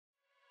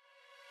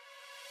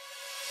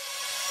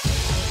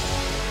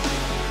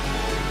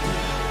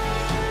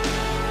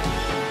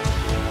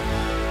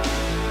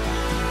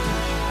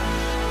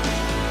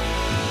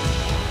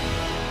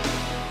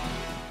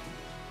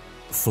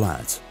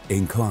flat,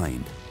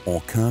 inclined, or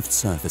curved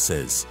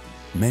surfaces.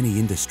 Many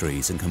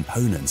industries and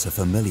components are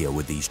familiar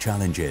with these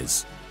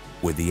challenges.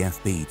 With the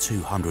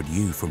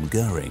FB200U from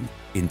Guhring,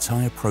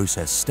 entire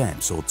process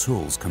steps or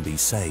tools can be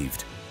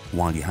saved.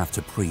 While you have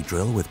to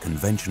pre-drill with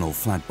conventional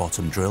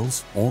flat-bottom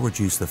drills or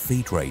reduce the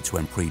feed rate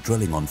when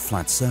pre-drilling on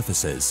flat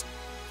surfaces,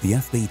 the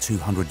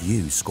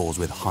FB200U scores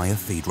with higher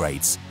feed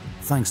rates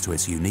thanks to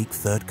its unique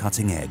third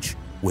cutting edge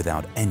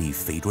without any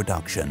feed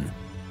reduction.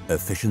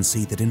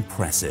 Efficiency that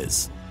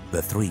impresses.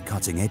 The 3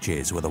 cutting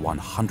edges with a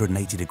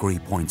 180-degree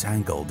point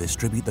angle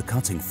distribute the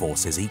cutting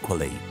forces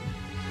equally.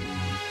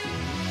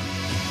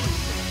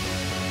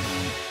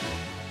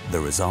 The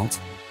result?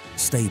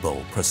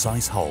 Stable,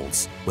 precise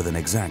holes with an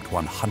exact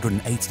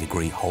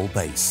 180-degree hole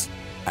base.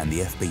 And the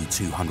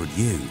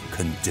FB200U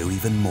can do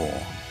even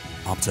more.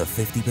 Up to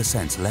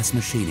 50% less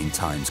machining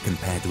times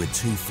compared with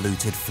 2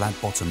 fluted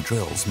flat-bottom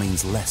drills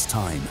means less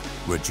time,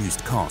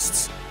 reduced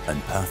costs,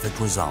 and perfect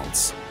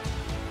results.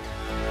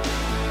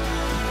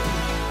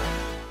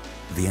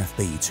 The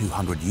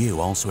FB200U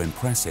also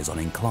impresses on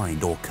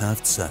inclined or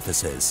curved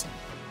surfaces.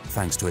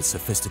 Thanks to its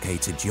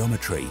sophisticated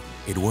geometry,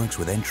 it works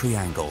with entry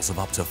angles of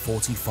up to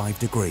 45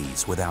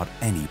 degrees without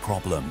any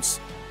problems.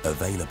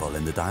 Available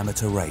in the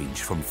diameter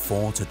range from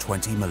 4 to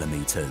 20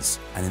 millimeters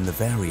and in the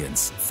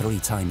variants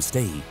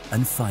 3xD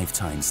and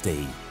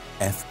 5xD.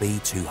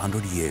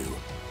 FB200U,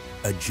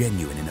 a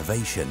genuine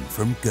innovation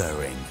from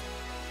Guhring.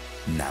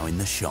 Now in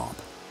the shop.